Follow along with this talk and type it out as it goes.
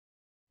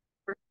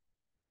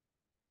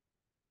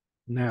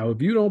Now,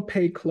 if you don't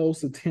pay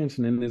close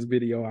attention in this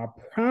video, I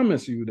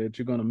promise you that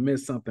you're going to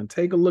miss something.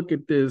 Take a look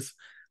at this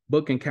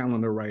booking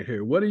calendar right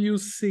here. What do you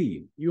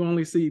see? You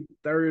only see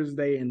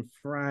Thursday and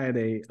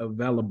Friday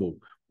available.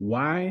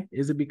 Why?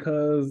 Is it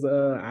because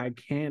I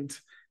can't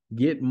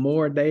get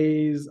more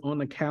days on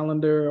the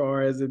calendar,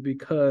 or is it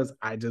because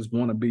I just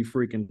want to be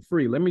freaking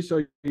free? Let me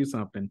show you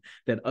something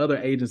that other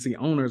agency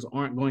owners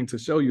aren't going to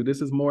show you.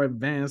 This is more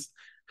advanced,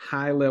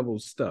 high level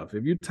stuff.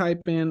 If you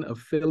type in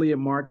affiliate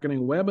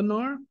marketing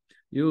webinar,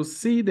 you'll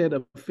see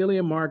that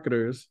affiliate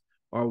marketers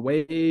are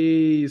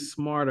way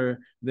smarter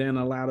than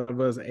a lot of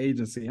us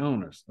agency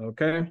owners.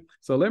 Okay.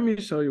 So let me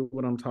show you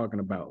what I'm talking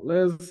about.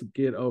 Let's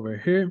get over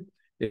here.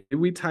 If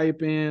we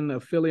type in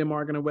affiliate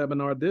marketing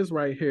webinar, this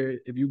right here,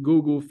 if you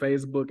Google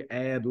Facebook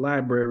ad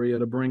library,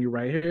 it'll bring you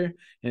right here.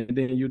 And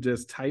then you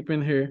just type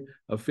in here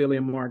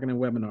affiliate marketing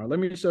webinar. Let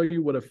me show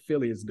you what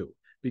affiliates do.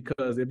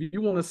 Because if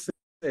you want to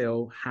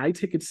sell high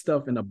ticket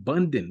stuff in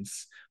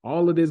abundance,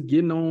 all of this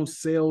getting on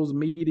sales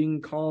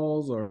meeting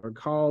calls or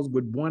calls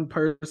with one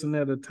person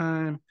at a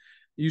time,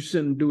 you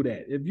shouldn't do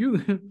that.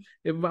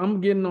 If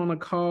I'm getting on a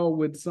call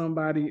with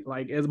somebody,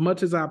 like as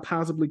much as I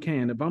possibly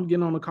can, if I'm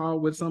getting on a call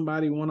with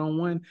somebody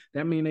one-on-one,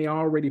 that means they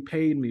already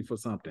paid me for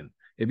something.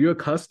 If you're a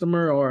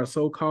customer or a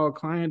so-called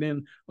client,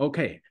 then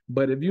okay.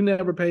 But if you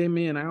never pay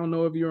me, and I don't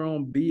know if you're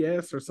on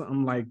BS or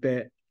something like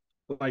that,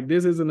 like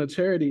this isn't a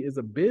charity, it's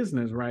a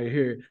business right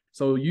here.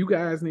 So you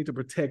guys need to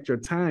protect your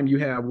time. You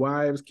have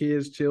wives,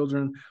 kids,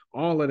 children,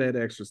 all of that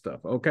extra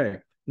stuff. Okay.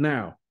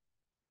 Now,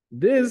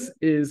 this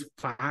is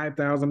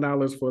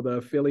 $5,000 for the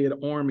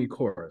affiliate army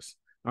course.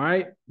 All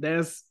right.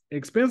 That's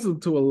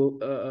expensive to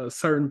a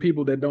certain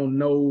people that don't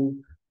know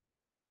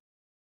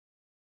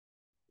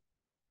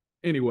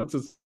anyway,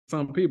 to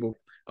some people.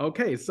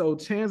 Okay. So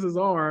chances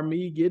are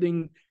me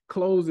getting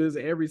closes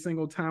every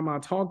single time I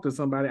talk to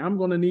somebody, I'm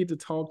going to need to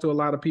talk to a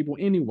lot of people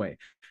anyway.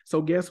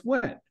 So guess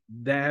what?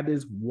 That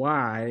is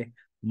why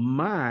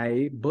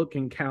my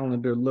booking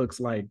calendar looks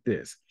like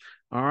this.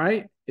 All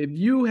right. If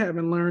you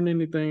haven't learned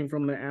anything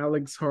from the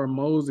Alex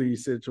Hormozi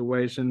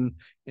situation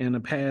in the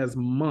past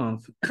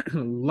month,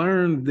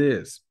 learn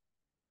this.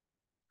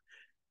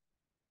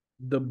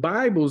 The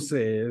Bible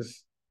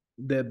says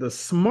that the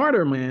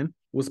smarter man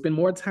will spend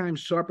more time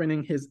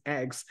sharpening his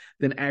axe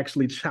than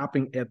actually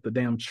chopping at the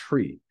damn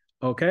tree.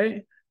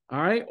 Okay. All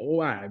right.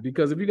 Why?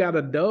 Because if you got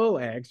a dull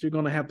axe, you're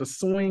going to have to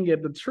swing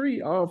at the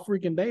tree all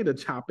freaking day to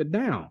chop it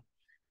down.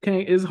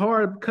 Okay. It's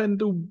hard cutting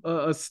through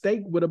a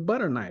steak with a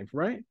butter knife,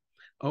 right?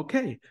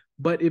 Okay.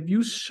 But if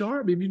you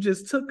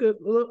just took a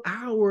little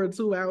hour or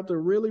two out to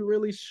really,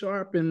 really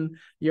sharpen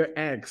your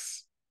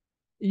axe,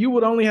 you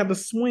would only have to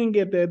swing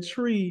at that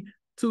tree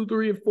two,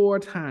 three, or four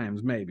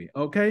times, maybe.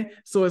 Okay.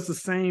 So it's the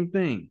same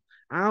thing.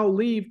 I'll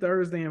leave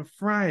Thursday and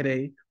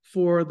Friday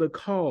for the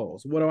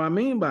calls. What do I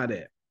mean by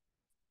that?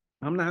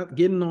 I'm not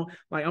getting on,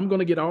 like, I'm going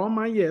to get all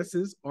my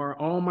yeses or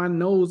all my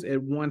no's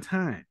at one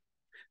time.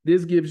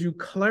 This gives you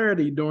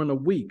clarity during the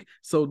week.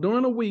 So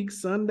during the week,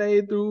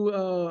 Sunday through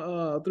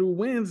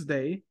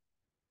Wednesday,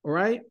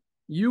 right?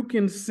 You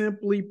can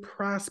simply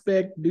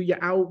prospect, do your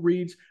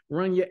outreach,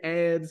 run your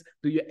ads,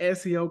 do your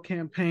SEO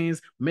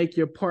campaigns, make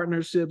your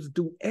partnerships,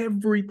 do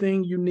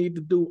everything you need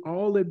to do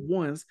all at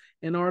once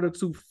in order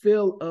to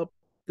fill up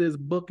this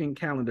booking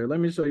calendar. Let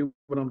me show you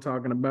what I'm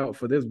talking about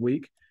for this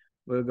week.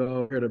 We'll go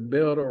over here to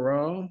build a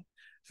raw.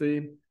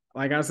 See,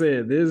 like I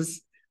said,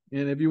 this,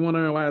 and if you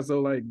wondering why it's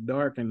so like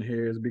dark in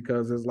here, is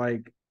because it's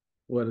like,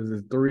 what is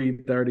it,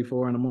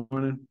 3:34 in the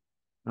morning?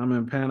 I'm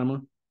in Panama.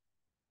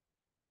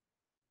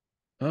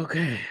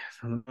 Okay,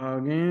 so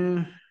log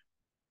in.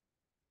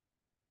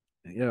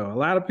 Yo, a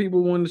lot of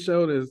people want to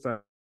show this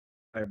type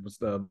of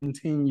stuff.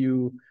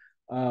 Continue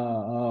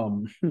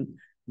giving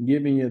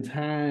your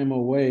time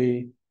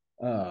away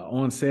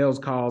on sales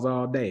calls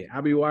all day.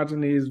 I'll be watching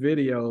these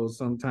videos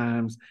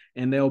sometimes,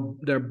 and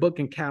their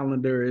booking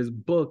calendar is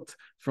booked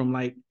from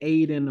like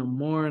 8 in the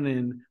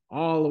morning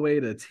all the way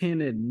to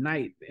 10 at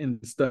night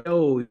and stuff.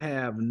 You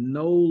have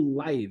no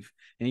life.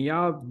 And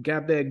y'all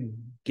got that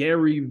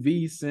Gary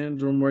V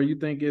syndrome where you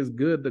think it's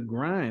good to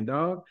grind,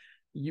 dog.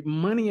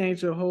 Money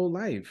ain't your whole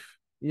life.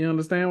 You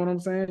understand what I'm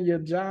saying? Your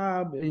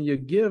job and your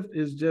gift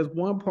is just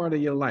one part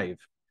of your life.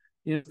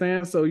 You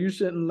understand? So you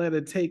shouldn't let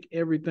it take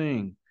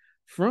everything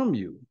from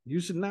you. You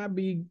should not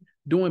be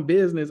doing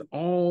business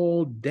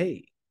all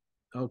day.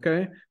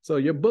 Okay. So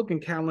your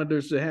booking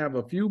calendar should have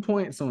a few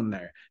points on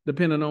there,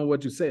 depending on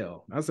what you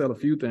sell. I sell a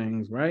few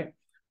things, right?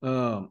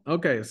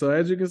 Okay. So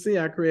as you can see,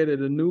 I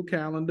created a new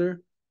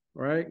calendar,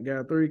 right?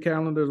 Got 3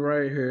 calendars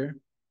right here.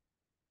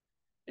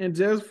 And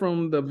just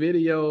from the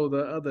video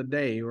the other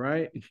day,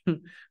 right?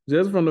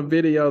 Just from the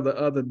video the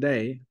other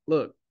day,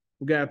 look,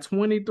 we got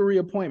 23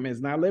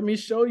 appointments. Now, let me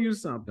show you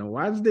something.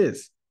 Watch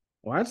this.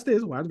 Watch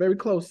this. Watch very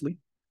closely.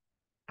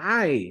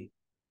 I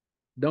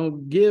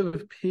don't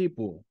give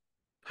people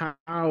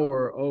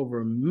power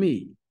over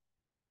me.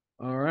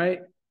 All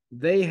right.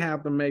 They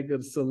have to make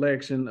a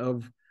selection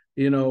of,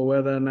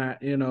 whether or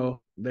not,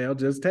 they'll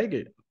just take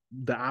it,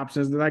 the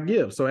options that I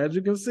give. So as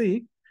you can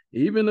see,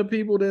 even the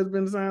people that's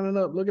been signing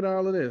up, look at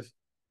all of this.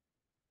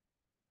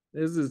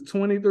 This is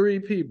 23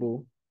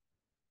 people,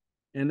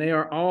 and they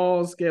are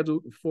all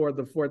scheduled for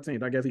the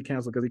 14th. I guess he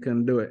canceled because he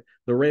couldn't do it.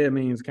 The red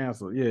means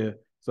canceled. Yeah.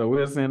 So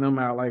we'll send them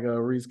out like a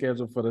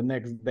reschedule for the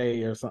next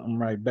day or something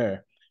right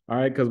there. All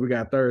right, because we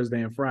got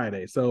Thursday and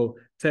Friday. So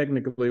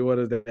technically, what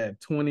is that?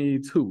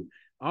 22.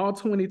 All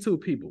 22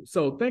 people.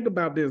 So think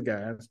about this,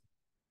 guys.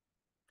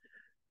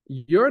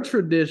 Your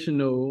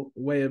traditional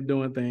way of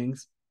doing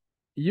things,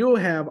 you'll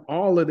have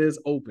all of this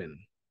open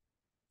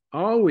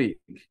all week.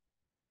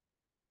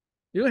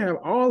 You'll have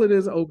all of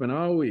this open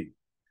all week.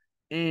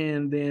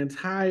 And the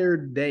entire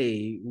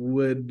day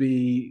would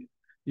be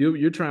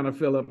you're trying to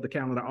fill up the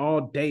calendar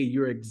all day.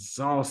 You're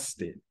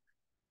exhausted.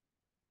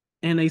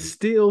 And they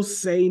still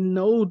say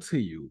no to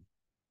you.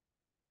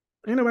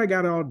 Ain't nobody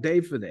got all day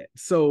for that.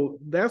 So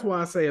that's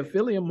why I say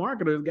affiliate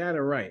marketers got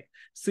it right.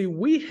 See,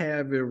 we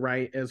have it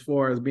right as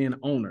far as being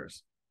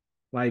owners.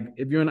 Like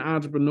if you're an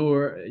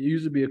entrepreneur, you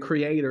should be a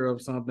creator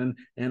of something,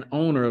 an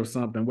owner of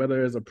something,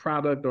 whether it's a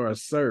product or a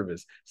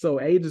service. So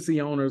agency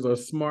owners are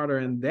smarter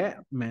in that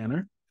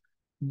manner.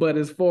 But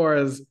as far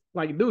as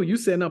like, dude, you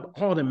setting up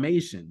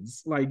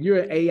automations, like you're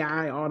an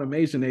AI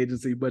automation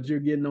agency, but you're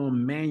getting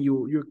on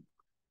you're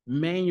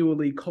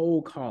manually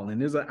cold calling.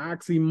 There's an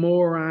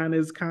oxymoron,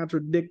 it's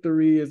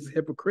contradictory, it's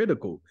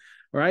hypocritical,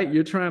 right?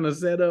 You're trying to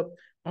set up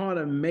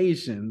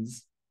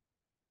automations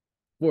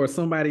for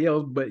somebody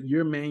else, but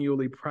you're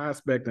manually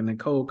prospecting and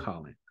cold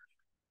calling.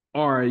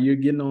 Or you're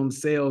getting on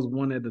sales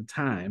one at a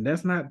time.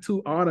 That's not too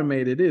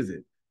automated, is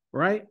it?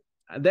 Right?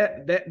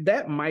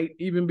 That might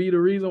even be the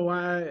reason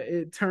why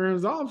it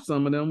turns off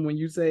some of them when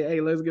you say, hey,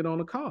 let's get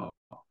on a call.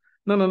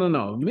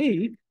 No.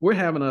 We're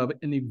having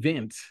an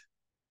event.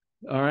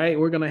 All right,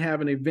 we're gonna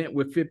have an event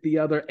with 50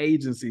 other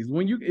agencies.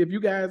 If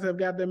you guys have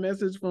got the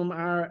message from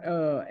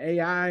our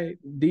AI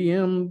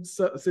DM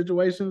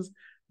situations,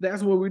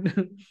 that's what we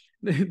do.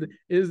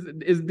 is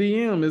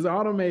DM is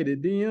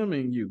automated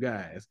DMing you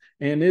guys,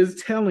 and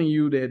is telling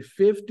you that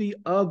 50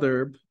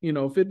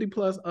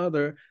 plus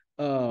other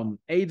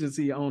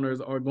agency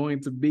owners are going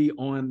to be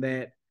on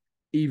that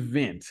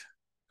event.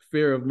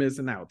 Fear of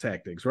missing out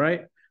tactics,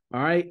 right?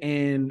 All right,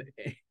 and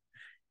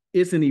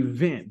it's an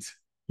event,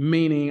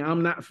 meaning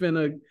I'm not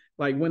finna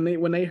like when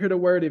they hear the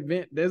word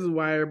event, this is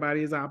why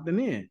everybody is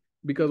opting in.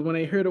 Because when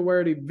they hear the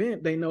word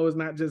event, they know it's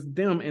not just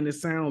them, and it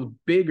sounds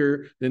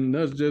bigger than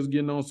us just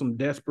getting on some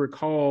desperate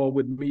call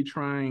with me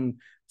trying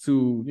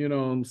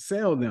to,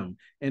 sell them.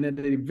 And at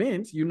the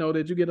event, you know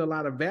that you get a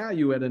lot of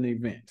value at an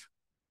event.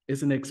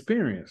 It's an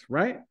experience,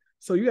 right?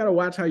 So you got to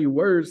watch how you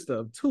word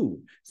stuff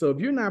too. So if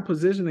you're not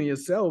positioning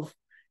yourself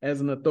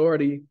as an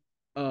authority,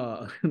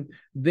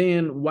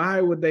 then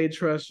why would they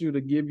trust you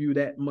to give you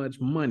that much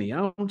money?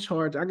 I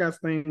got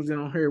things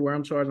on here where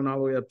I'm charging all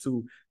the way up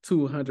to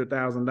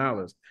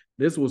 $200,000.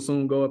 This will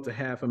soon go up to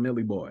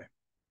 $500,000, boy.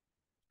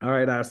 All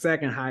right, our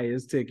second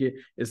highest ticket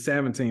is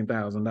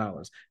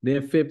 $17,000,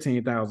 then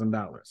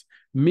 $15,000.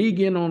 Me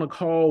getting on a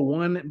call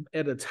one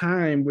at a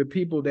time with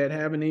people that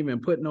haven't even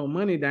put no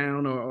money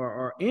down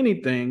or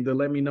anything to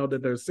let me know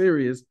that they're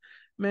serious.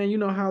 Man, you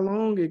know how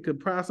long it could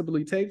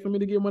possibly take for me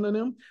to get one of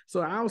them?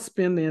 So I'll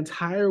spend the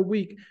entire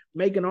week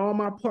making all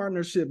my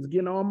partnerships,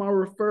 getting all my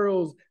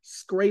referrals,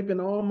 scraping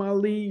all my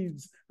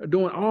leads,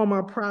 doing all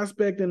my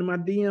prospecting, my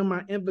DM,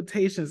 my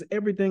invitations,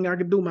 everything I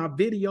could do, my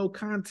video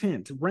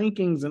content,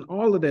 rankings, and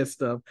all of that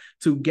stuff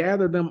to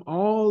gather them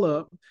all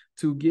up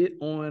to get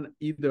on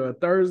either a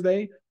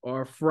Thursday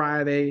or a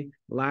Friday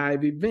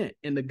live event.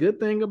 And the good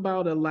thing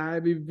about a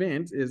live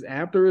event is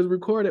after it's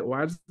recorded,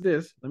 watch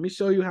this. Let me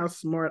show you how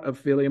smart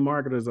affiliate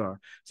marketers are.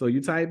 So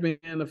you type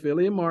in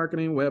affiliate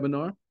marketing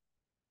webinar,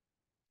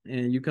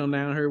 and you come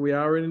down here. We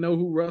already know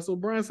who Russell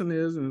Brunson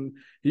is, and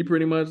he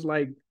pretty much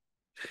like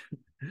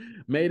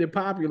made it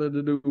popular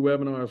to do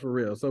webinars for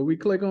real. So we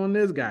click on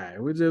this guy.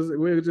 We just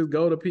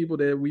go to people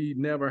that we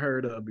never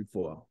heard of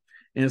before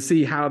and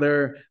see how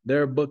their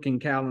booking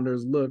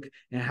calendars look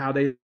and how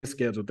they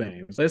schedule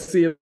things. Let's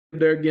see if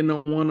they're getting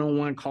on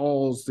one-on-one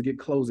calls to get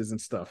closes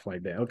and stuff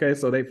like that. Okay,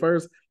 so they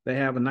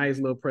have a nice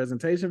little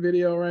presentation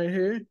video right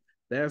here.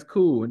 That's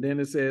cool. And then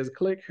it says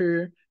click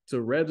here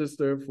to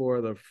register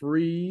for the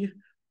free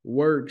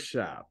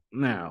workshop.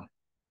 Now,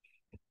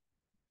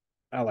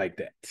 I like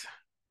that.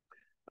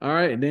 All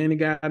right, then he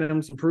got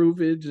him some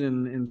proofage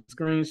and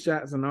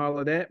screenshots and all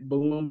of that.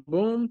 Boom,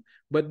 boom.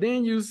 But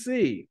then you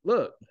see,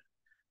 look,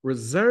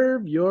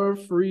 reserve your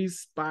free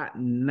spot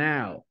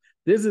now.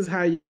 This is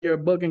how your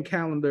booking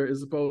calendar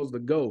is supposed to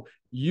go.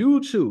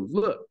 You choose.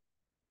 Look,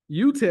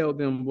 you tell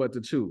them what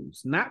to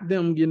choose, not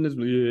them getting this,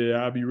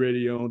 yeah, I'll be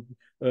ready on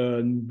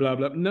blah,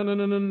 blah.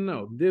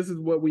 No. This is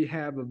what we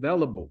have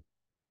available.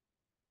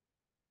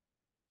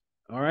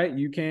 All right,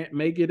 you can't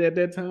make it at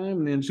that time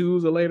and then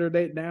choose a later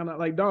date down.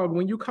 Like, dog,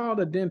 when you call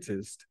the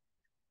dentist,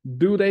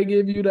 do they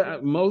give you the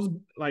most,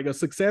 like a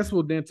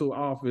successful dental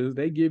office,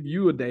 they give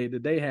you a date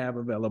that they have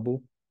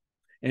available.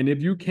 And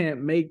if you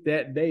can't make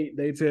that date,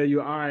 they tell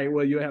you, all right,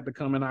 well, you'll have to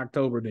come in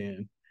October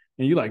then.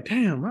 And you're like,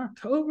 damn,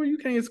 October, you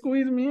can't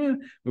squeeze me in.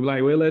 We're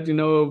like, we'll let you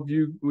know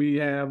if we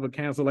have a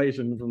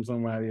cancellation from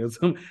somebody or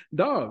some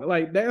dog.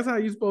 Like, that's how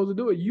you're supposed to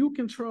do it. You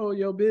control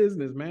your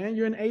business, man.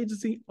 You're an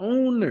agency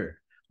owner.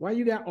 Why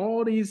you got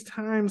all these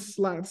time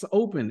slots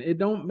open? It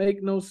don't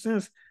make no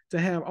sense to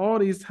have all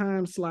these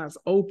time slots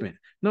open.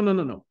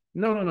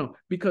 No.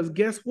 Because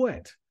guess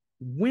what?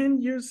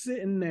 When you're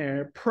sitting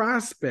there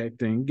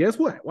prospecting, guess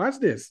what? Watch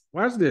this.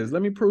 Watch this.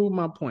 Let me prove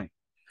my point.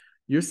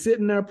 You're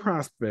sitting there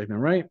prospecting,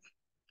 right?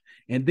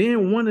 And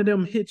then one of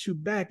them hits you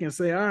back and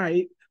say, all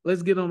right,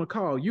 let's get on a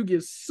call. You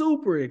get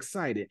super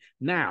excited.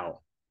 Now,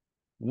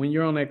 when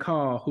you're on that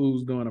call,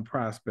 who's going to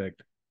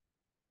prospect?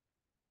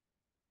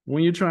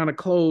 When you're trying to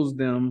close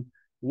them,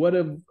 what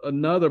if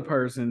another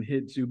person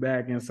hits you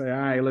back and say, all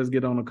right, let's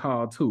get on a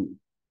call too?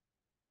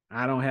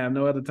 I don't have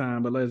no other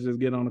time, but let's just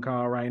get on the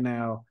call right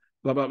now.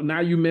 Blah, blah. Now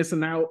you're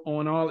missing out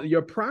on all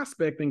your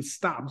prospecting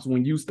stops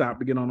when you stop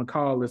to get on a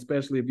call,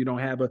 especially if you don't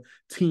have a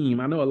team.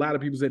 I know a lot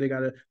of people say they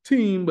got a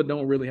team, but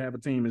don't really have a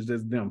team. It's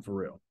just them for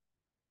real.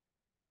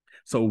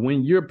 So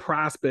when you're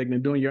prospecting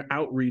and doing your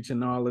outreach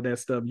and all of that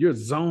stuff, you're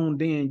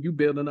zoned in, you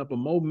building up a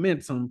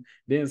momentum.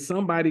 Then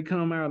somebody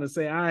come out and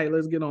say, all right,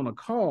 let's get on a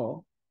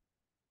call.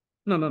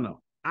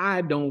 No. I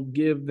don't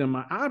give them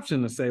an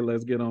option to say,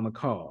 let's get on a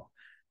call.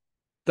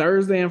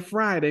 Thursday and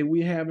Friday,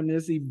 we having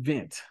this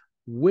event.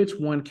 Which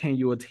one can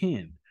you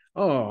attend?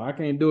 Oh, I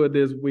can't do it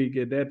this week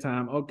at that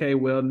time. Okay,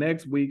 well,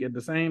 next week at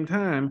the same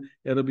time,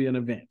 it'll be an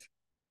event.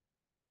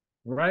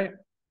 Right?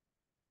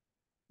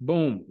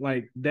 Boom.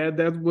 Like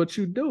that's what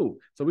you do.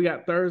 So we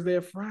got Thursday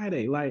and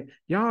Friday. Like,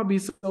 y'all be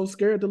so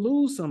scared to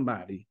lose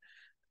somebody.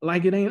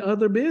 Like, it ain't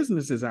other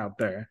businesses out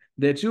there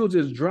that you'll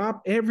just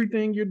drop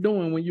everything you're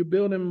doing when you're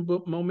building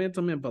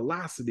momentum and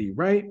velocity,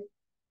 right?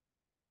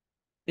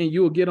 And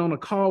you'll get on a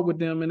call with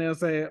them and they'll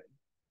say,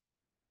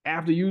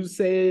 after you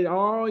said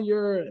all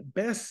your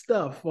best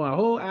stuff for a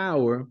whole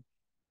hour,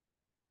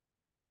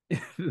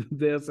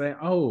 they'll say,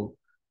 oh,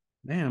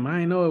 damn, I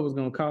didn't know it was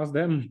going to cost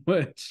that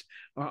much.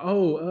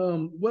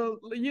 Or, well,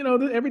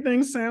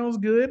 everything sounds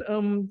good.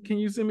 Can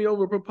you send me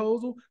over a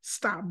proposal?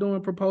 Stop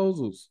doing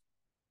proposals.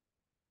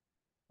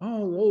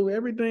 Oh,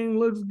 everything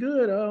looks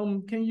good.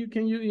 Can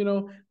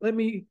you, let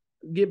me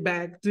get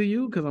back to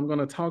you because I'm going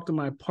to talk to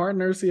my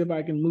partner, see if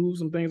I can move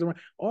some things around.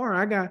 Or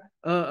I got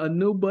a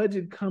new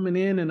budget coming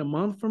in a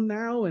month from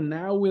now, and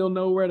now we'll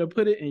know where to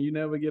put it, and you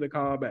never get a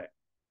call back.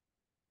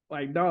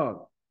 Like,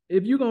 dog,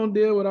 if you're going to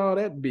deal with all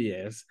that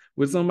BS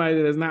with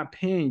somebody that's not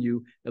paying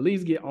you, at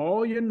least get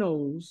all your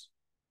no's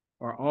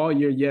or all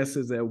your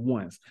yeses at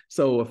once.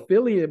 So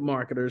affiliate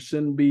marketers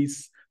shouldn't be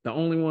the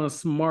only ones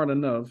smart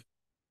enough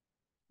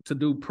to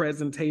do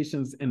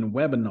presentations and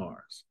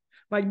webinars.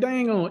 Like,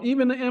 dang on,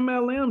 even the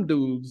MLM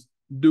dudes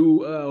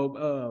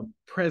do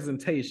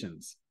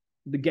presentations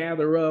to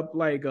gather up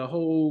like a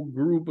whole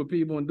group of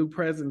people and do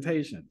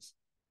presentations.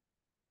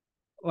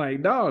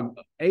 Like, dog,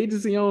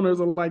 agency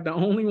owners are like the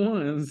only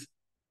ones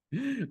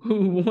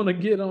who want to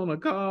get on a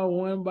call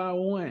one by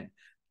one.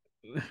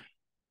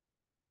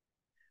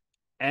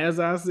 As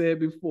I said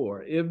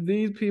before, if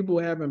these people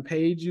haven't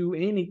paid you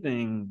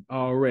anything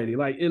already,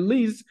 like, at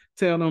least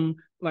tell them,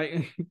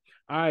 like,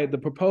 all right, the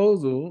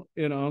proposal,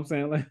 you know what I'm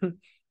saying?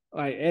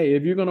 Like, hey,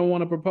 if you're going to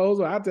want a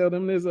proposal, I tell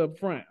them this up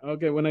front.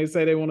 Okay, when they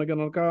say they want to get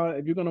on a call,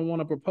 if you're going to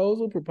want a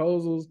proposal,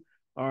 proposals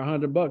are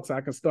 $100.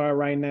 I can start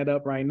writing that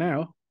up right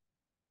now.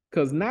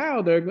 Because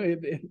now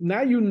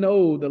you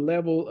know the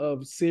level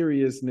of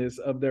seriousness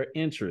of their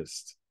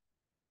interest.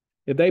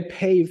 If they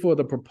paid for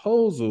the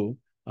proposal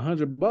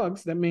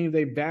 $100, that means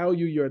they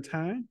value your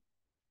time.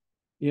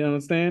 You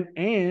understand?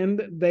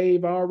 And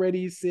they've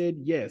already said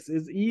yes.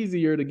 It's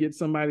easier to get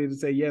somebody to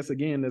say yes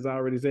again that's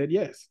already said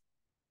yes,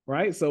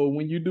 right? So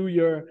when you do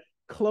your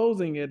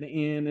closing at the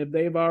end, if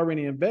they've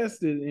already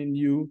invested in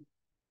you,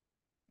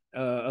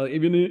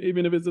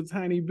 even if it's a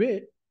tiny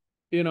bit,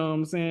 you know what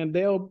I'm saying,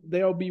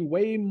 they'll be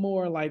way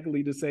more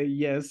likely to say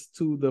yes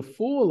to the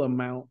full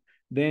amount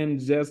than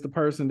just the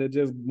person that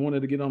just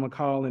wanted to get on a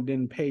call and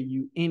didn't pay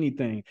you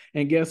anything.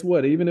 And guess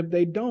what? Even if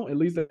they don't, at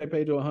least they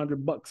paid you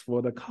 $100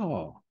 for the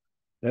call.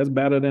 That's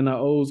better than an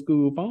old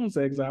school phone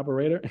sex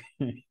operator.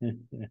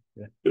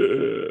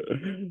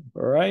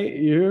 Right?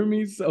 You hear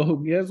me? So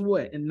guess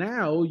what? And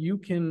now you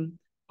can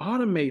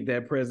automate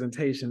that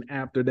presentation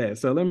after that.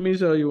 So let me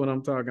show you what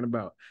I'm talking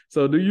about.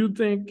 So do you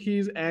think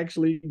he's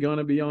actually going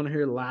to be on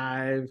here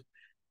live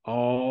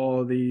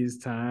all these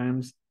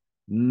times?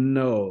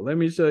 No. Let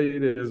me show you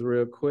this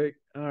real quick.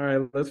 All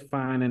right, let's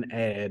find an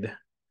ad.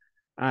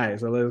 All right,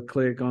 so let's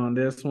click on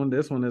this one.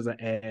 This one is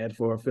an ad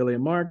for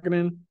affiliate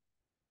marketing.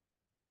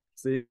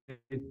 See,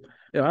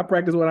 I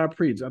practice what I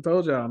preach. I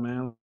told y'all,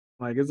 man.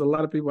 Like, there's a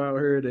lot of people out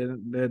here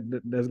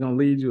that's gonna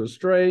lead you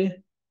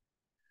astray,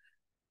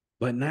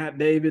 but not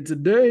David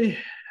today.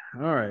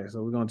 All right,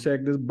 so we're gonna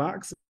check this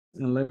box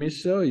and let me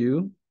show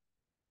you.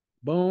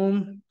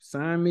 Boom,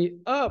 sign me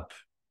up.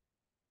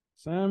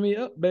 Sign me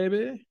up,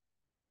 baby.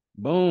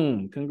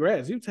 Boom,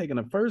 congrats. You've taken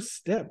the first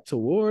step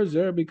towards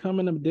your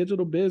becoming a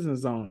digital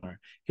business owner.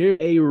 Here's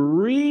a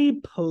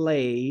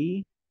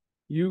replay.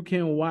 you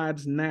can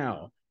watch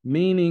now.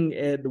 Meaning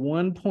at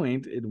one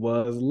point it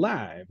was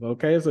live.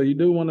 Okay. So you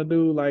do want to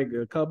do like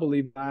a couple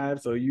of live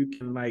so you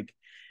can like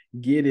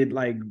get it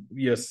like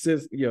your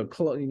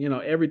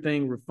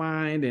everything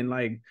refined, and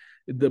like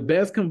the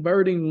best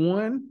converting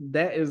one,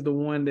 that is the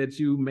one that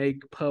you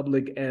make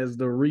public as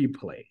the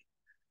replay.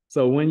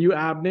 So when you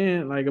opt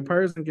in, like a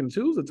person can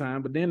choose a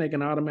time, but then they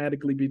can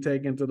automatically be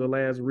taken to the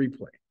last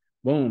replay.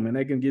 Boom. And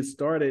they can get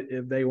started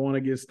if they want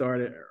to get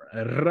started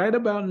right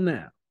about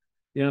now.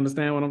 You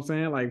understand what I'm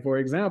saying? Like, for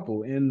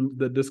example, in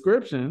the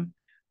description,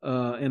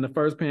 in the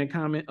first pinned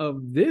comment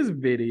of this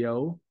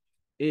video,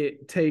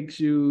 it takes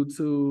you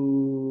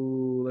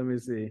to, let me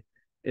see,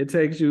 it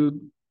takes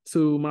you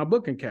to my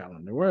booking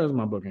calendar. Where is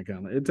my booking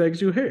calendar? It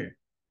takes you here,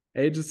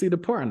 agency to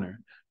partner.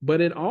 But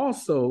it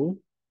also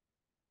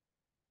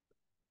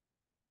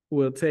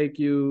will take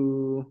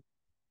you,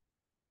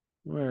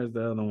 where is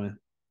the other one?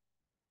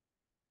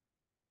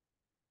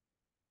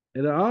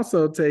 It'll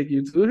also take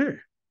you to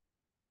here,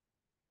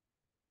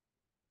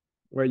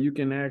 where you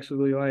can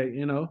actually, like,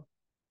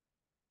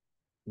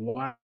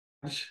 watch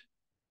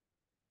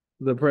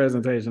the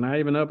presentation. I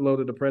even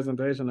uploaded the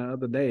presentation the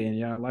other day and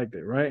y'all liked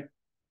it, right?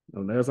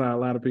 And that's how a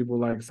lot of people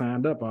like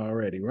signed up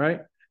already,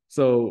 right?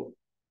 So,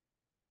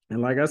 and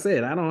like I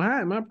said, I don't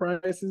hide my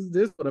prices.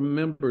 This is for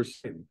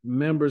the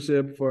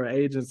membership for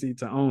agency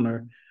to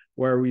owner,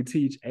 where we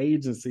teach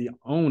agency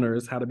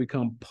owners how to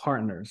become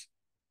partners.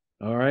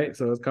 All right.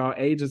 So it's called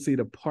agency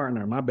to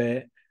partner. My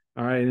bad.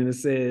 All right. And it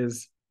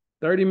says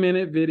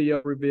 30-minute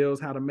video reveals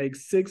how to make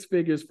 6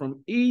 figures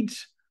from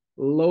each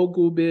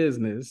local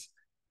business,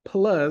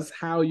 plus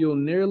how you'll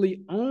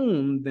nearly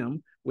own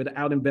them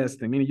without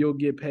investing. Meaning you'll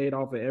get paid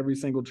off of every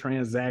single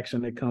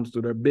transaction that comes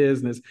through their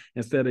business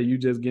instead of you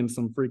just getting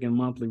some freaking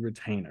monthly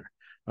retainer.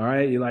 All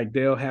right. You're like,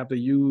 they'll have to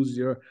use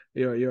your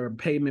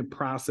payment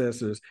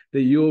processors,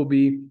 that you'll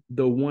be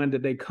the one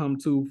that they come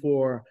to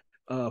for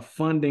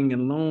funding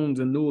and loans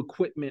and new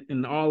equipment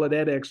and all of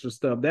that extra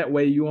stuff. That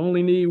way you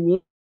only need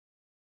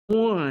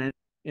one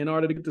in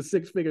order to get to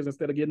 6 figures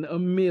instead of getting a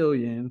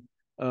million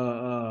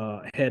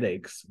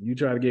headaches. You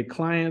try to get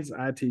clients,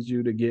 I teach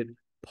you to get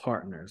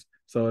partners.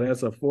 So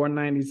that's a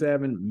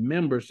 $497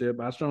 membership.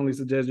 I strongly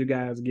suggest you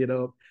guys get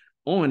up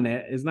on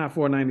that. It's not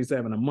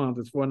 $497 a month,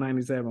 it's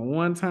 $497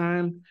 one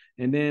time,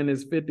 and then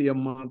it's $50 a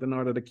month in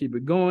order to keep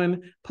it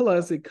going.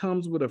 Plus it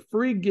comes with a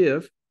free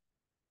gift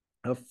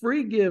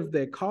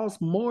that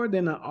costs more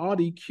than an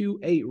Audi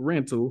Q8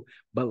 rental,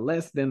 but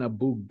less than a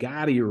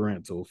Bugatti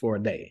rental for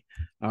a day.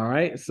 All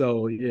right.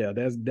 So yeah,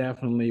 that's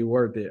definitely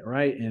worth it.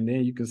 Right. And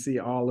then you can see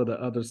all of the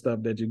other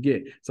stuff that you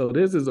get. So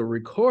this is a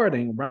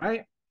recording,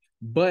 right?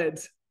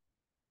 But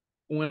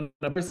when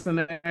a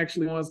person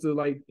actually wants to,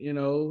 like,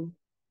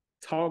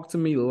 talk to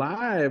me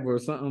live or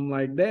something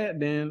like that,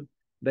 then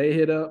they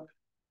hit up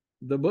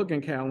the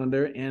booking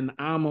calendar, and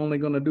I'm only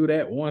going to do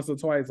that once or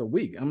twice a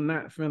week. I'm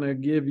not finna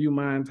give you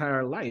my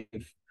entire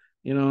life.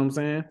 You know what I'm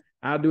saying?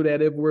 I'll do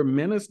that if we're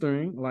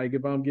ministering, like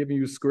if I'm giving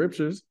you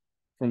scriptures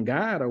from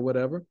God or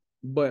whatever.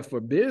 But for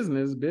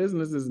business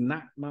is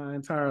not my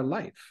entire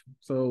life.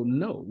 So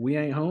no, we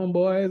ain't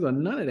homeboys or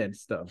none of that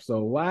stuff.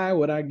 So why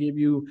would I give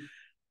you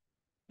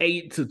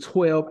 8 to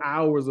 12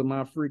 hours of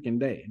my freaking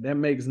day? That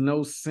makes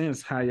no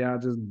sense, how y'all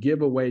just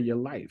give away your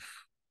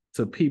life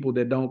to people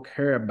that don't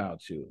care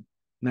about you.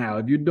 Now,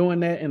 if you're doing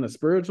that in a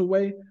spiritual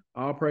way,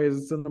 all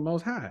praises to the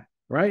Most High,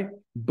 right?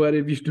 But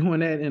if you're doing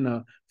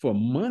that for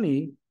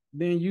money,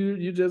 then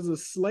you're just a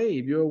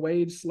slave. You're a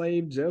wage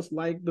slave, just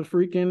like the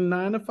freaking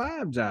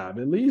 9-to-5 job.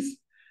 At least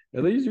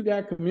you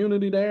got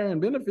community there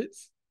and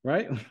benefits,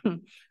 right?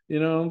 You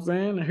know what I'm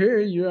saying? Here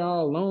you're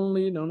all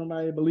lonely. Don't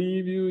nobody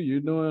believe you.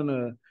 You're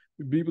doing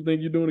people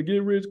think you're doing a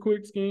get rich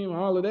quick scheme,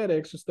 all of that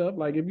extra stuff.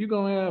 Like if you're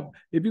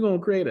gonna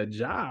create a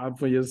job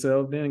for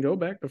yourself, then go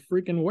back to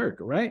freaking work,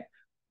 right?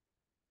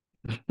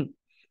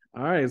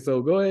 All right,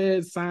 so go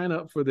ahead, sign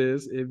up for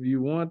this if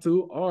you want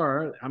to,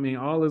 or I mean,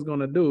 all it's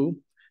gonna do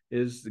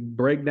is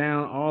break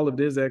down all of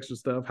this extra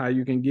stuff, how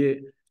you can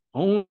get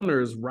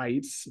owners'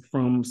 rights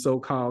from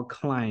so-called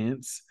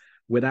clients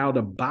without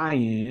a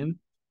buy-in,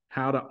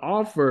 how to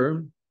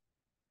offer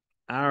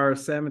our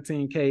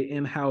 17K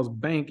in-house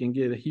bank and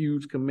get a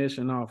huge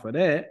commission off of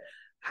that,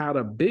 how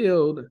to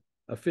build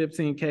a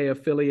 15K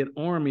affiliate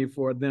army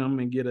for them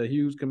and get a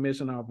huge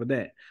commission off of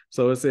that.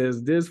 So it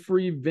says this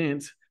free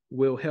event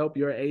will help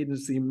your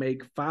agency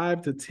make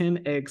 5 to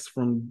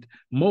 10x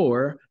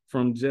more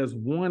from just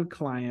one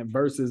client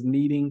versus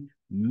needing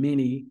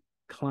many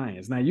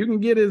clients. Now you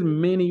can get as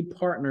many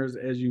partners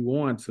as you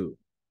want to,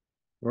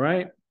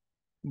 right?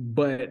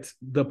 But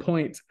the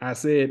point I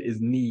said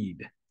is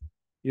need.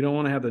 You don't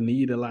want to have to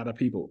need a lot of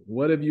people.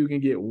 What if you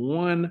can get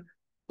one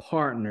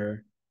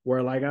partner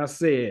where, like I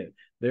said,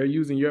 They're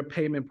using your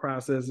payment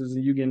processes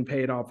and you getting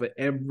paid off of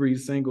every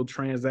single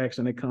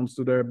transaction that comes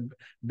through their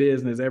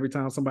business. Every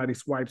time somebody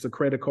swipes a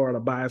credit card or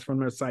buys from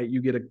their site,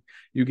 you get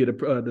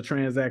the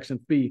transaction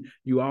fee.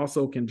 You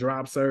also can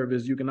drop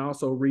service. You can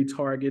also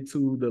retarget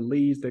to the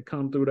leads that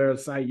come through their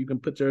site. You can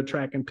put your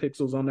tracking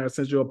pixels on there.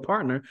 Since you're a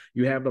partner,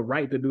 you have the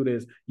right to do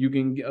this. You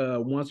can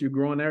once you're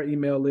growing their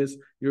email list,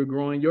 you're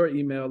growing your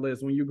email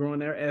list. When you're growing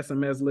their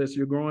SMS list,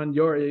 you're growing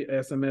your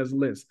SMS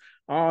list.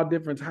 All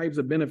different types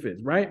of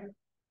benefits, right?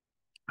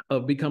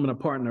 Of becoming a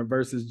partner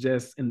versus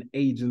just an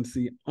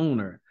agency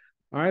owner.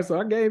 All right, so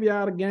I gave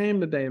y'all the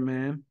game today,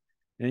 man.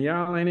 And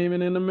y'all ain't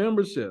even in the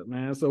membership,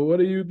 man. So what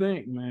do you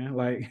think, man?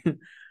 Like,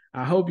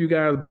 I hope you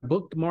guys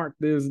bookmark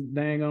this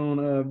dang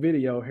on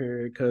video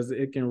here because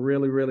it can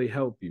really, really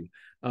help you.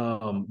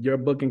 Your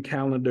booking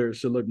calendar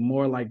should look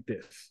more like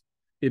this.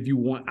 If you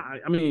want,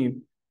 I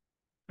mean,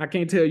 I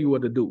can't tell you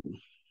what to do.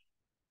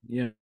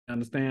 You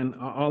understand?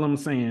 All I'm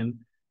saying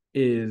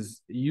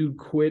is you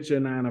quit your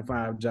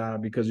 9-to-5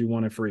 job because you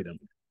wanted freedom.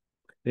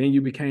 Then you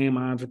became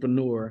an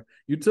entrepreneur.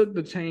 You took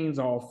the chains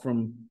off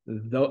from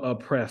the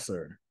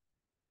oppressor.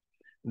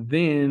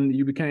 Then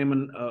you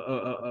became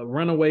a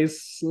runaway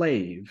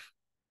slave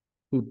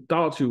who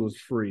thought you was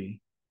free.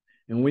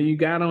 And when you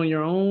got on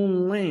your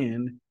own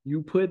land,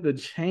 you put the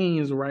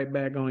chains right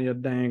back on your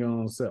dang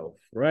on self,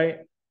 right?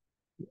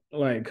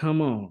 Like,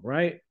 come on,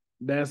 right?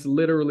 That's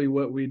literally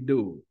what we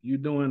do. You're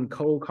doing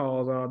cold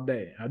calls all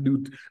day. I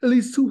do at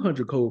least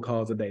 200 cold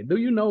calls a day. Do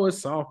you know a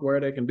software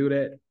that can do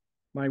that?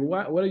 Like,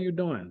 what are you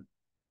doing?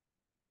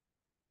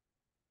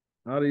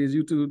 All these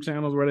YouTube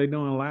channels where they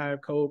doing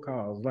live cold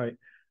calls. Like,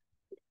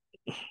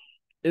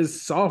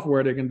 it's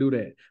software that can do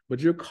that. But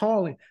you're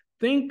calling.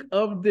 Think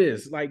of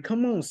this. Like,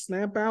 come on,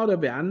 snap out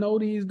of it. I know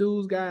these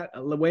dudes got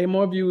way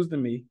more views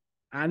than me.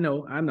 I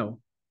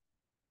know.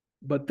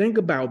 But think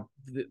about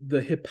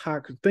the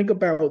hypocrisy. Think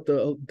about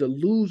the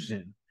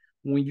delusion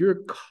when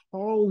you're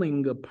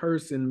calling a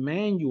person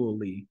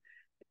manually,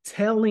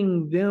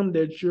 telling them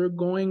that you're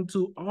going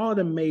to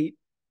automate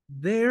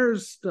their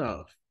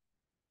stuff,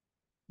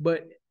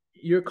 but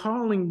you're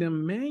calling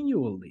them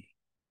manually.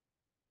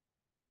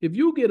 If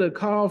you get a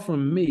call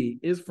from me,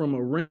 it's from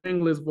a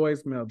ringless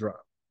voicemail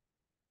drop.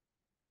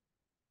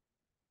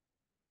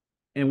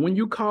 And when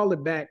you call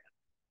it back,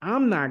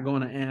 I'm not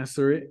going to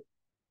answer it.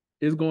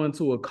 It's going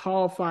to a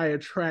call fire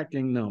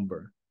tracking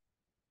number.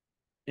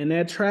 And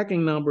that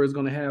tracking number is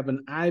going to have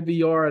an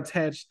IVR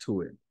attached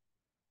to it.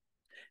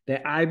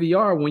 That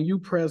IVR, when you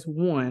press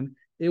 1,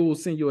 it will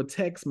send you a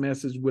text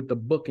message with the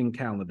booking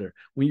calendar.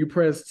 When you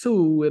press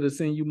 2, it'll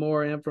send you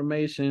more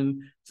information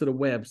to the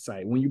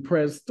website. When you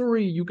press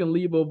 3, you can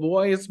leave a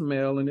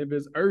voicemail, and if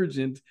it's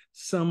urgent,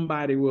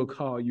 somebody will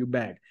call you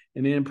back.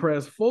 And then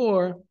press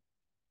 4,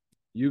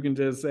 you can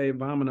just say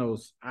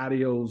vamonos,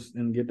 adios,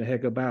 and get the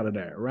heck up out of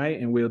there, right?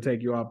 And we'll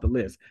take you off the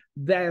list.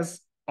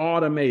 That's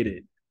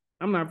automated.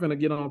 I'm not going to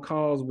get on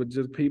calls with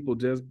just people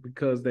just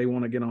because they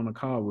want to get on a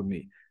call with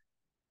me.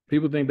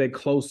 People think they're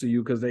close to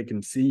you because they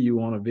can see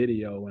you on a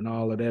video and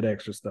all of that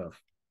extra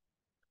stuff.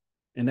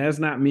 And that's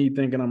not me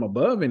thinking I'm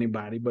above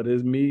anybody, but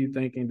it's me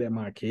thinking that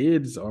my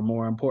kids are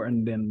more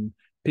important than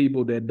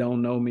people that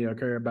don't know me or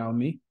care about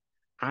me.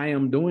 I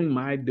am doing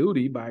my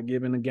duty by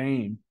giving a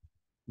game.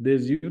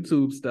 This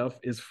YouTube stuff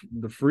is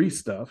the free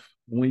stuff.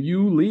 When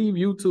you leave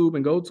YouTube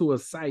and go to a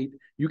site,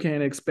 you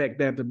can't expect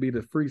that to be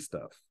the free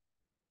stuff.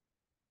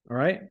 All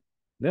right?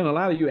 Then a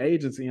lot of you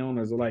agency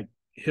owners are like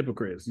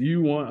hypocrites.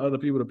 You want other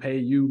people to pay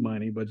you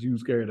money, but you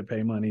scared to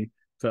pay money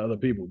to other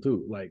people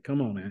too. Like,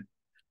 come on, man.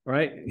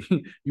 Right?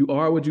 You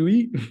are what you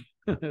eat.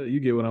 You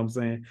get what I'm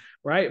saying,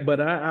 right? But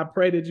I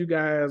pray that you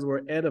guys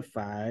were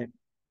edified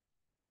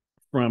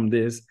from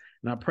this,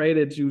 and I pray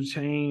that you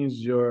change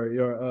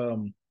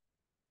your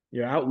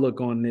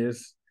outlook on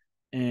this,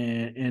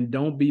 and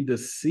don't be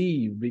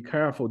deceived. Be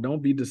careful.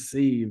 Don't be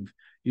deceived.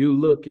 You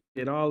look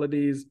at all of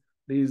these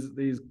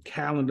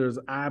calendars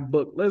I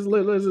book. Let's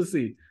just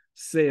see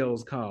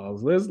sales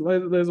calls. Let's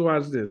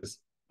watch this.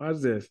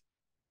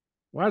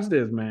 Watch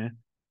this, man.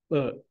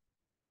 Look.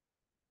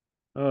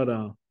 Hold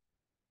on.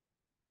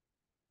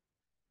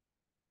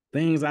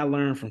 Things I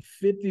learned from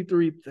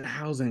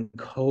 53,000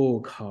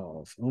 cold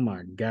calls. Oh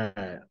my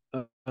God.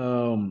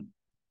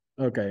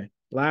 Okay.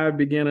 Live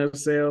beginner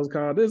sales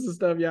call. This is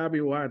stuff y'all be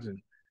watching.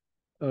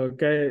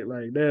 Okay,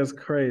 like that's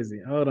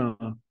crazy. Hold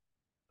on.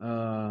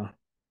 I'm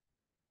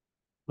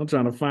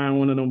trying to find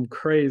one of them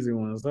crazy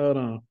ones. Hold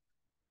on.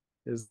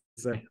 It's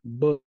a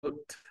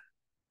booked.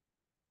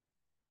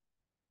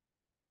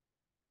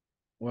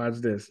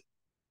 Watch this.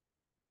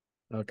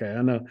 Okay,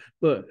 I know.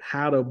 Look,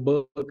 how to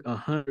book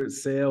 100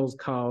 sales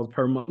calls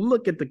per month.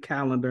 Look at the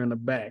calendar in the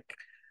back.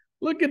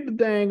 Look at the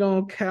dang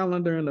on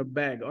calendar in the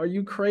back. Are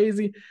you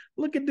crazy?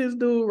 Look at this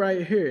dude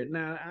right here.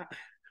 Now,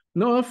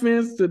 no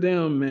offense to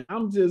them, man.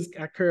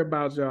 I care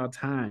about y'all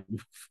time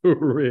for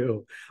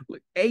real.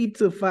 Like 8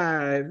 to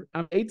 5,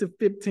 I'm 8 to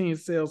 15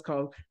 sales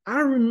calls. I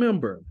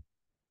remember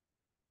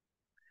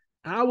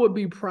I would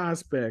be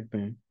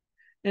prospecting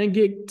and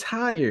get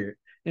tired.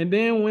 And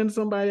then when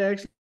somebody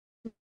actually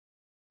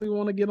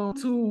want to get on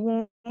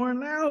too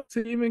worn out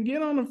to even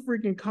get on a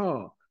freaking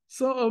call.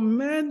 So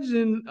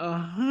imagine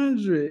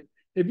 100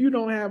 if you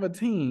don't have a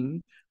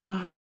team,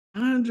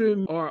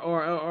 100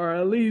 or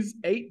at least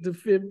 8 to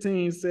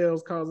 15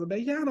 sales calls a day.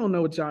 Y'all don't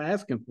know what y'all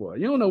asking for.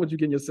 You don't know what you're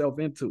getting yourself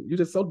into. You're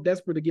just so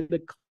desperate to get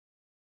the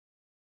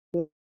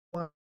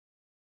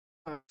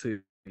to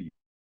you.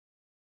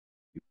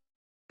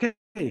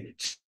 Okay,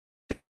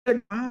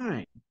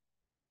 fine.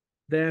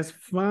 That's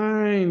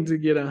fine to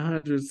get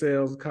 100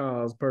 sales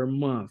calls per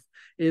month.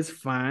 It's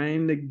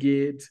fine to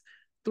get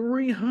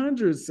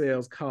 300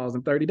 sales calls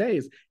in 30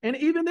 days. And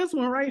even this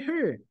one right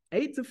here,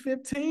 8 to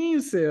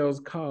 15 sales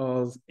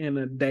calls in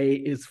a day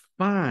is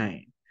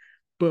fine.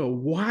 But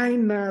why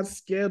not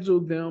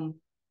schedule them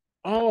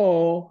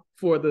all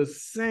for the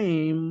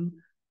same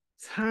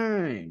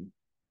time?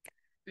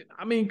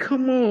 I mean,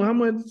 come on, how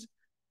much?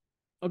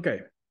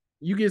 Okay,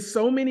 you get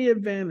so many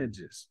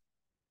advantages.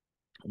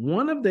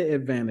 One of the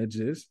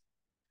advantages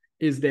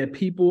is that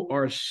people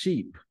are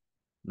sheep.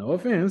 No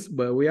offense,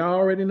 but we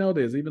already know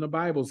this. Even the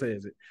Bible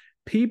says it.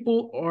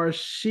 People are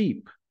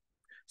sheep.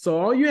 So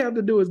all you have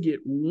to do is get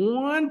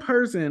one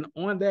person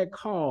on that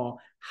call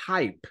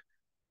hype,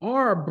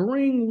 or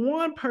bring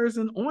one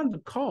person on the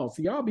call.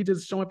 See, y'all be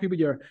just showing people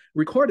your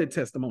recorded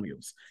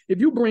testimonials.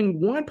 If you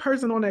bring one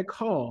person on that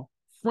call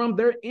from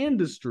their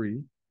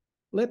industry,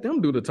 let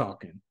them do the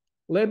talking.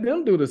 Let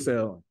them do the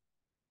selling.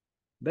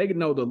 They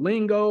know the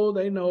lingo.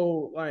 They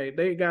know, like,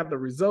 they got the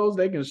results.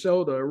 They can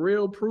show the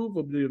real proof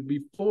of the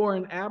before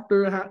and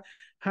after,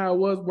 how it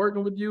was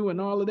working with you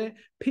and all of that.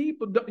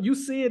 People, you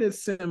see it at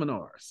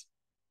seminars.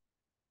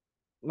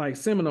 Like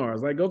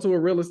go to a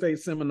real estate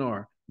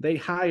seminar. They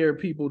hire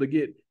people to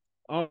get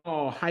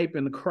all hype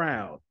in the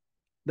crowd.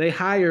 They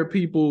hire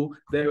people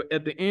that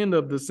at the end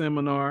of the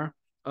seminar,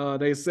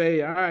 they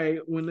say, all right,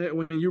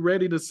 when you're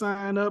ready to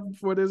sign up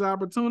for this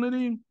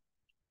opportunity,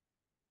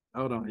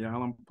 hold on,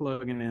 y'all, I'm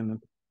plugging in the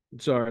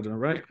charger,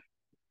 right?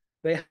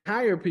 They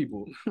hire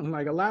people.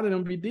 Like, a lot of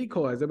them be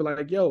decoys. They be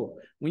like, yo,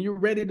 when you're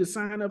ready to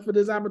sign up for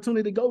this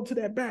opportunity, go to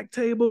that back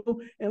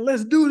table and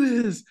let's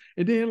do this.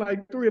 And then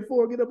like 3 or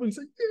 4 get up and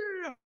say,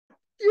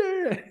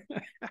 yeah.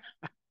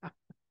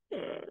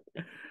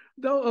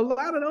 Though a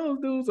lot of those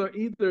dudes are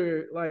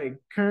either like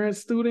current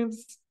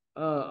students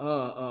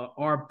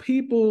or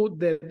people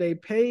that they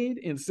paid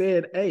and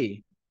said,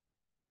 hey,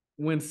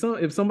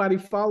 if somebody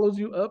follows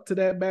you up to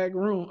that back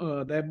room,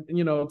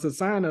 to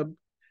sign up,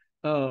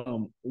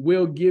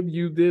 we'll give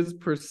you this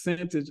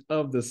percentage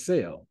of the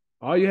sale.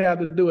 All you have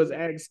to do is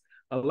ask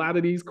a lot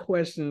of these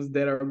questions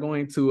that are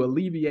going to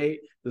alleviate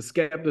the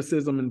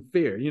skepticism and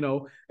fear.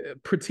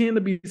 Pretend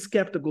to be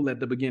skeptical at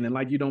the beginning,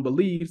 like you don't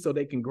believe, so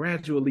they can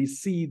gradually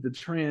see the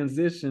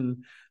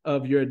transition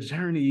of your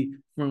journey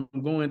from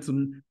going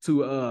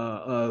to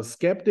a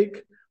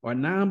skeptic or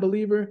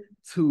non-believer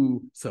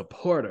to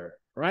supporter,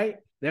 right?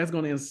 That's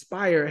going to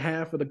inspire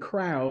half of the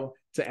crowd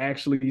to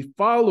actually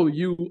follow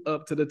you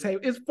up to the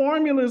table. It's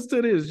formulas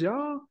to this,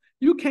 y'all.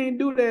 You can't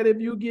do that if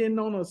you're getting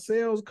on a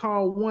sales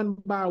call one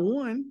by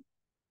one.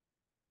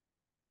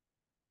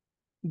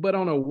 But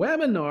on a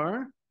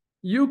webinar,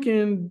 you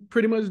can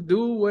pretty much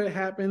do what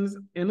happens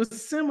in a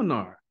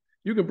seminar.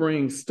 You can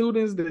bring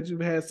students that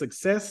you've had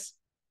success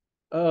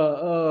in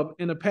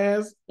the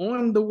past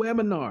on the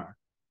webinar.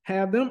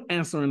 Have them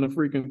answering the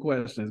freaking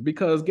questions,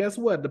 because guess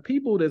what? The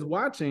people that's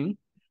watching,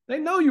 they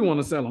know you want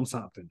to sell them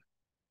something.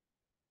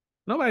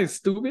 Nobody's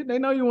stupid. They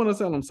know you want to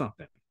sell them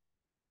something,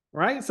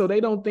 right? So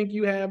they don't think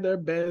you have their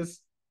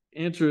best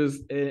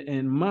interest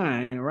in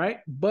mind, right?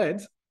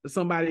 But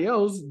somebody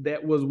else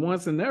that was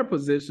once in their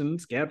position,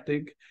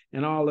 skeptic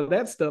and all of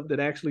that stuff, that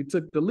actually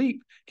took the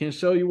leap, can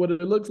show you what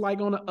it looks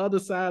like on the other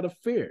side of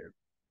fear.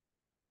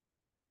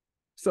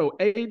 So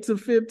 8 to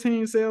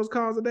 15 sales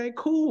calls a day,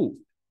 cool.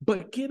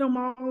 But get them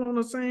all on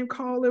the same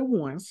call at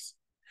once,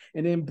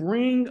 and then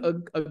bring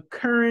a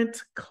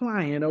current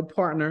client or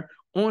partner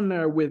on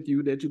there with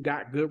you that you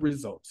got good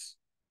results.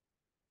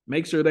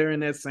 Make sure they're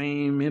in that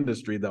same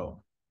industry,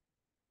 though.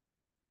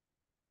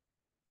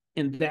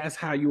 And that's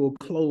how you will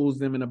close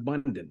them in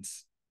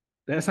abundance.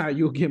 That's how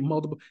you'll get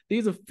multiple.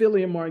 These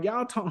affiliate market,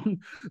 y'all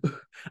talking,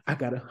 I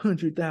got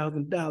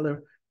 $100,000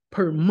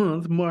 per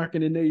month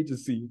marketing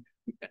agency.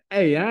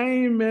 Hey, I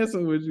ain't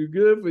messing with you.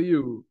 Good for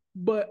you.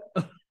 But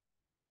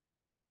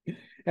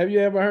have you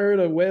ever heard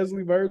of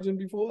Wesley Virgin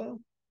before?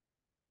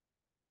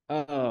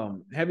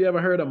 Have you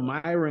ever heard of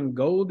Myron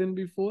Golden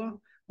before?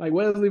 Like,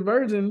 Wesley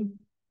Virgin,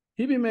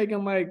 he be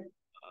making like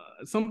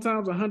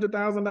sometimes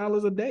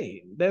 $100,000 a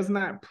day. That's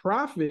not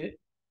profit,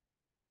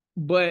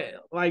 but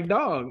like,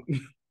 dog,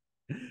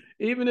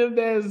 even if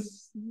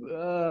there's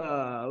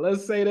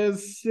let's say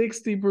there's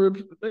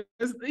 60%,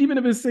 even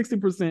if it's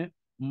 60%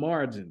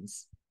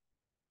 margins,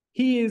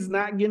 he is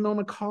not getting on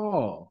a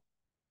call.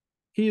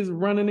 He is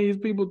running these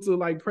people to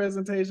like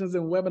presentations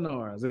and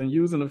webinars and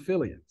using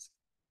affiliates,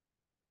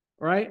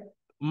 right?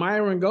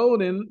 Myron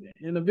Golden,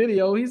 in the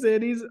video, he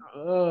said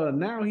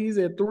now he's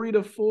at 3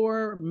 to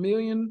 4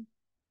 million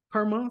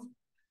per month.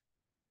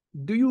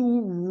 Do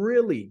you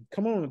really,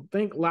 come on,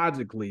 think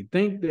logically,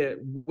 think that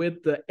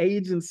with the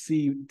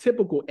agency,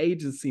 typical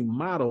agency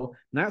model,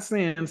 not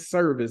saying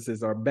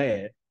services are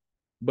bad,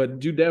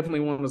 but you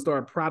definitely want to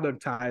start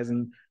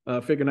productizing,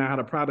 figuring out how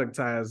to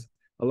productize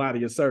a lot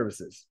of your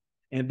services.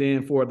 And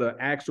then for the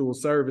actual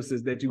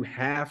services that you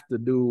have to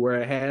do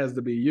where it has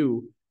to be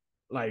you,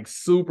 like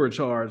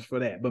supercharge for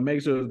that, but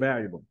make sure it's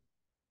valuable.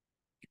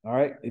 All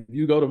right. If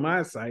you go to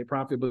my site,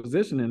 Profit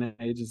Positioning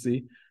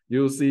Agency,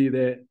 you'll see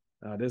that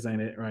this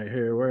ain't it right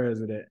here. Where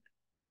is it at?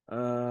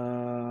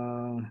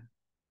 Hold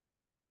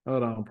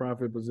on,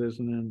 Profit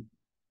Positioning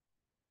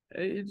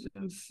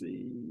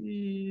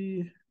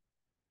Agency.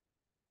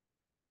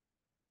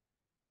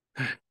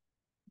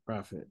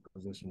 Profit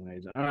Positioning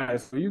Agent. All right,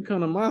 so you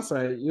come to my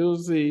site, you'll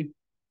see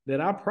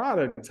that I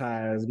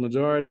productize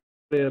majority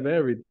of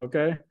everything.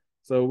 Okay,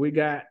 so we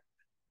got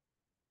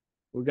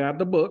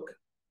the book.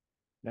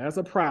 That's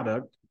a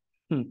product.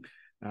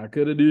 I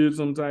could have did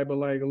some type of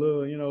like a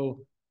little,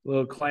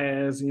 little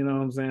class, you know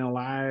what I'm saying,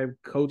 live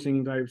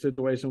coaching type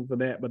situation for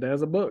that, but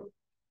there's a book.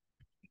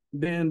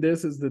 Then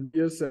this is the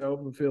Yourself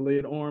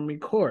Affiliate Army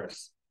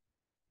course.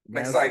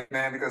 Exciting,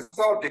 man, because it's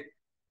all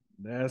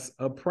that's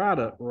a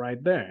product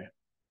right there.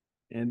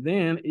 And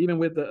then even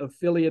with the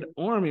affiliate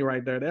army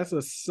right there, that's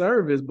a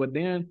service. But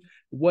then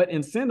what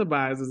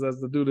incentivizes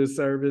us to do this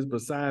service,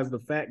 besides the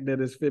fact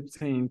that it's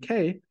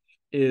 15K,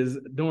 is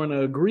during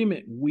the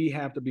agreement, we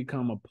have to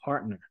become a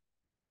partner.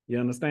 You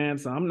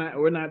understand? So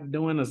we're not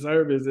doing a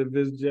service if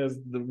it's just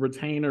the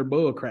retainer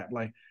bull crap.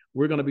 Like,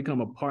 we're gonna become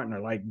a partner.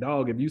 Like,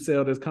 dog, if you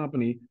sell this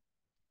company,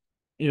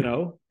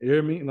 you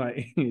hear me?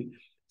 Like,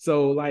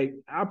 so like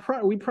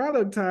we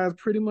productize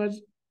pretty much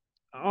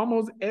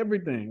almost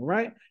everything,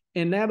 right?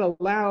 And that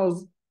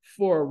allows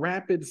for a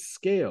rapid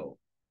scale.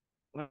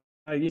 Like,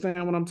 you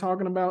understand what I'm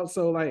talking about?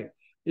 So like,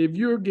 if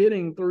you're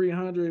getting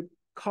 300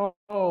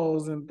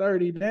 calls in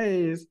 30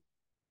 days,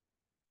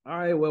 all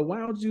right, well, why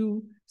don't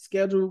you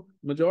schedule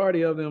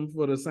majority of them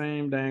for the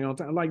same dang on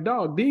time? Like,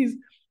 dog, these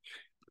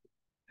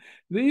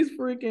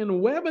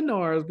freaking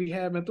webinars be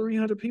having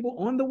 300 people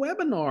on the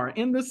webinar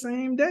in the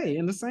same day,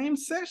 in the same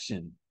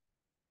session.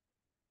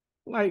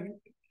 Like,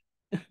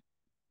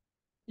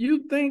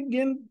 you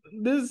thinking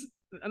this?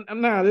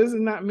 Now, this is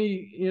not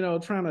me,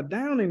 trying to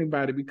down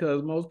anybody,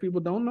 because most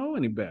people don't know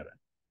any better.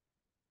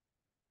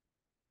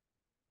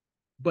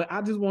 But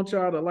I just want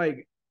y'all to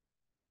like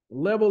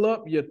level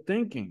up your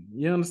thinking.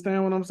 You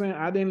understand what I'm saying?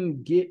 I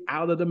didn't get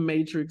out of the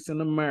matrix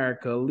in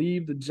America,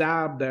 leave the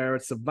job there,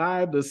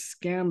 survive the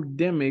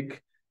scamdemic,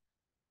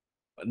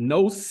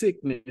 no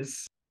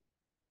sickness,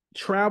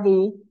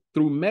 travel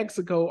through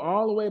Mexico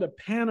all the way to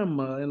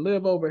Panama, and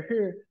live over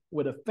here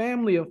with a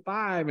family of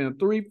 5 and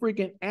 3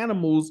 freaking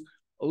animals,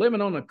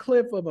 living on a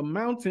cliff of a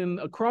mountain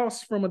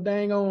across from a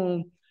dang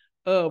on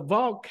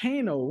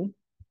volcano,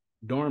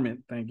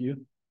 dormant, thank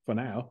you, for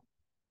now.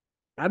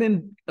 I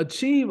didn't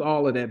achieve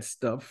all of that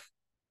stuff,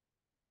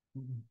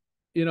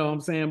 you know what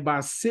I'm saying, by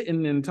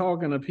sitting and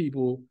talking to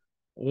people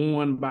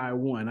one by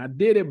one. I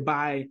did it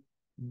by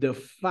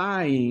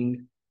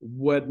defying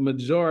what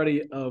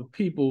majority of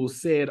people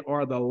said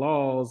are the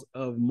laws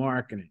of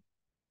marketing,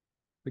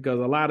 because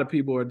a lot of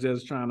people are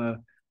just trying to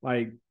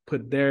like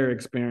put their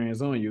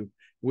experience on you,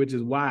 which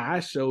is why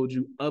I showed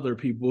you other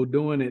people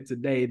doing it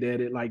today,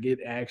 that it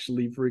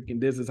actually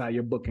freaking, this is how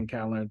you're booking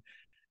calendar.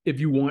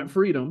 If you want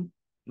freedom,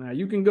 now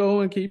you can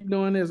go and keep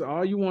doing this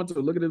all you want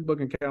to. Look at this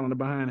booking calendar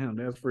behind him.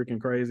 That's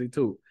freaking crazy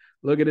too.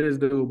 Look at this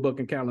dude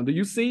booking calendar.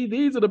 You see,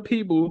 these are the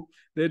people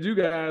that you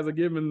guys are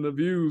giving the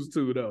views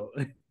to, though.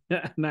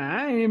 Now,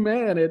 I ain't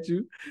mad at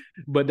you,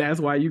 but that's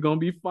why you're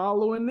going to be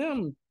following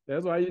them.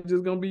 That's why you're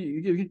just going to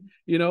be,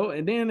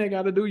 and then they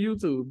got to do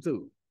YouTube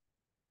too.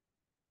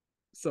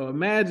 So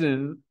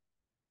imagine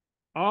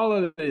all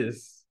of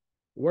this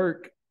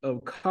work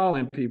of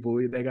calling people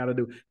they got to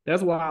do.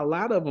 That's why a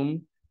lot of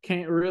them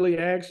can't really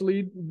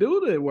actually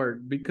do the work,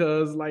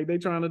 because like they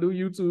trying to do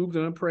YouTube to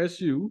impress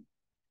you,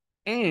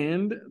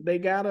 and they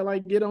got to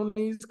like get on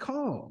these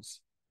calls.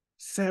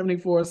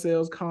 74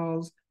 sales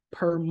calls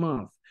per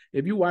month.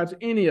 If you watch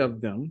any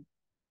of them,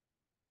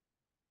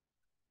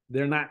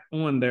 they're not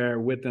on there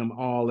with them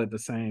all at the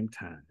same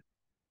time.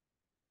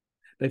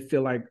 They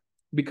feel like,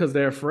 because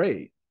they're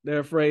afraid. They're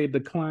afraid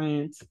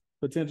the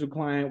potential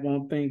client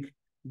won't think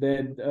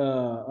that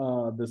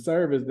the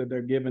service that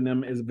they're giving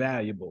them is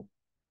valuable.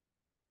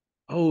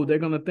 Oh, they're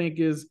going to think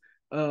is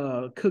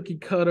cookie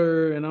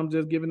cutter, and I'm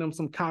just giving them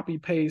some copy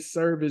paste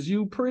service.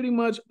 You pretty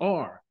much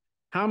are.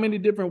 How many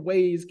different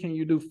ways can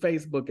you do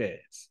Facebook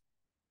ads?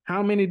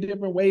 How many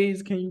different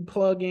ways can you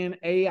plug in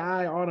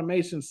AI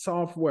automation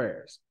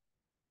softwares?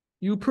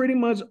 You pretty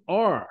much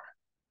are.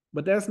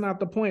 But that's not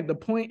the point. The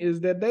point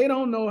is that they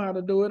don't know how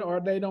to do it, or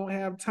they don't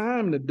have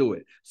time to do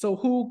it. So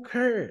who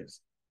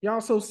cares? Y'all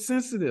so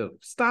sensitive.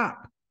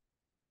 Stop.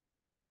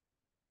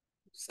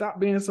 Stop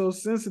being so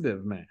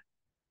sensitive, man.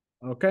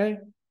 Okay?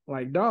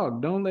 Like,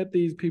 dog, don't let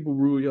these people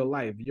rule your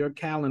life. Your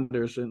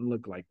calendar shouldn't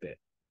look like that.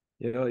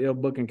 Your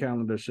booking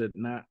calendar should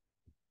not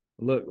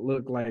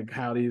look like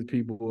how these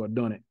people are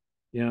doing it.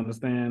 You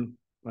understand?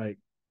 Like,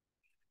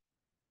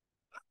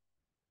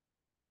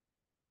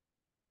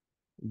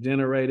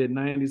 generated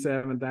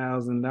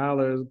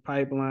 $97,000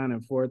 pipeline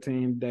in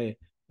 14 days.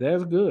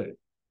 That's good.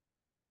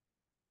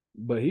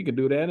 But he could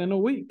do that in a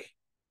week.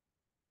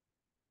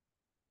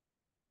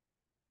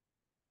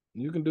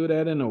 You can do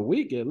that in a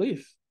week at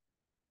least.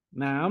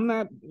 Now, I'm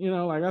not,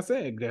 like I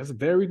said, that's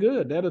very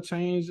good. That'll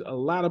change a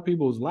lot of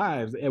people's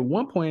lives. At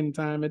one point in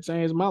time, it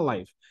changed my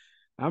life.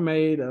 I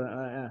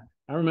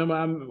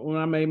remember when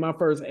I made my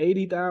first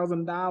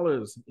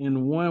 $80,000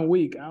 in 1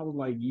 week, I was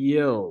like,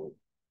 yo.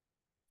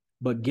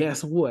 But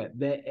guess what?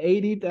 That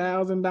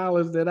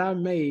 $80,000 that I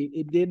made,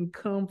 it didn't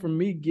come from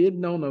me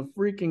getting on a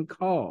freaking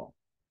call.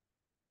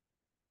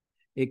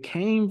 It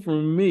came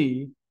from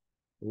me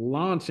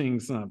launching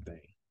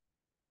something.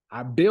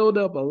 I built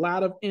up a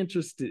lot of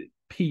interested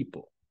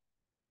people.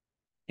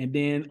 And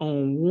then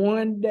on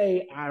one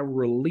day, I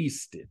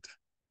released it.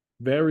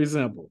 Very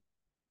simple.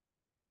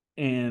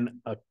 And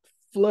a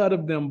flood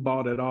of them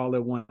bought it all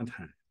at one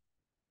time.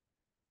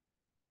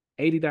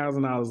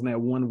 $80,000 in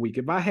that 1 week.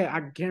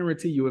 I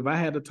guarantee you, if I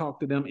had to talk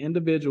to them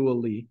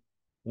individually,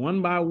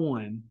 one by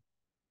one,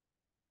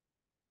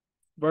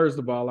 first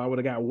of all, I would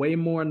have got way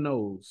more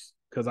no's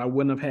because I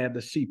wouldn't have had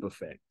the sheep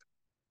effect.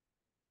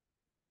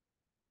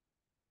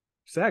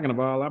 Second of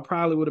all, I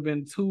probably would have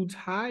been too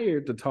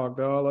tired to talk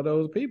to all of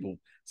those people.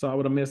 So I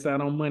would have missed out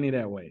on money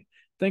that way.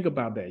 Think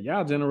about that.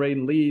 Y'all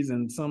generating leads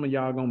and some of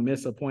y'all gonna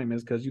miss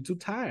appointments because you're too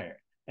tired.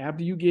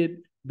 After you get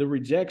the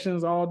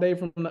rejections all day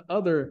from the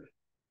other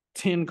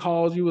 10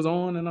 calls you was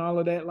on and all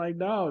of that, like,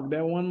 dog,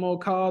 that one more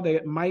call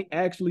that might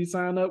actually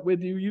sign up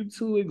with you, you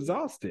too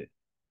exhausted.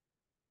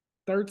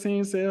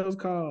 13 sales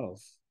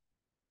calls.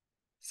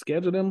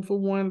 Schedule them for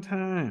one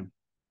time.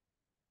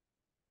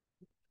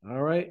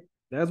 All right.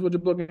 That's what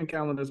your booking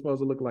calendar is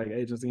supposed to look like,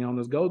 agency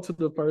owners. Go to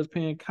the first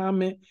pinned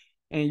comment,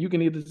 and you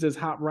can either just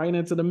hop right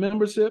into the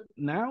membership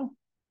now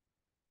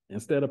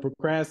instead of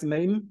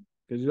procrastinating,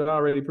 because you've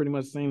already pretty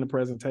much seen the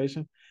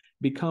presentation.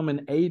 Become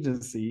an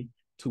agency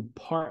to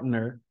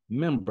partner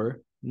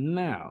member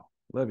now.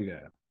 Love you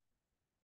guys.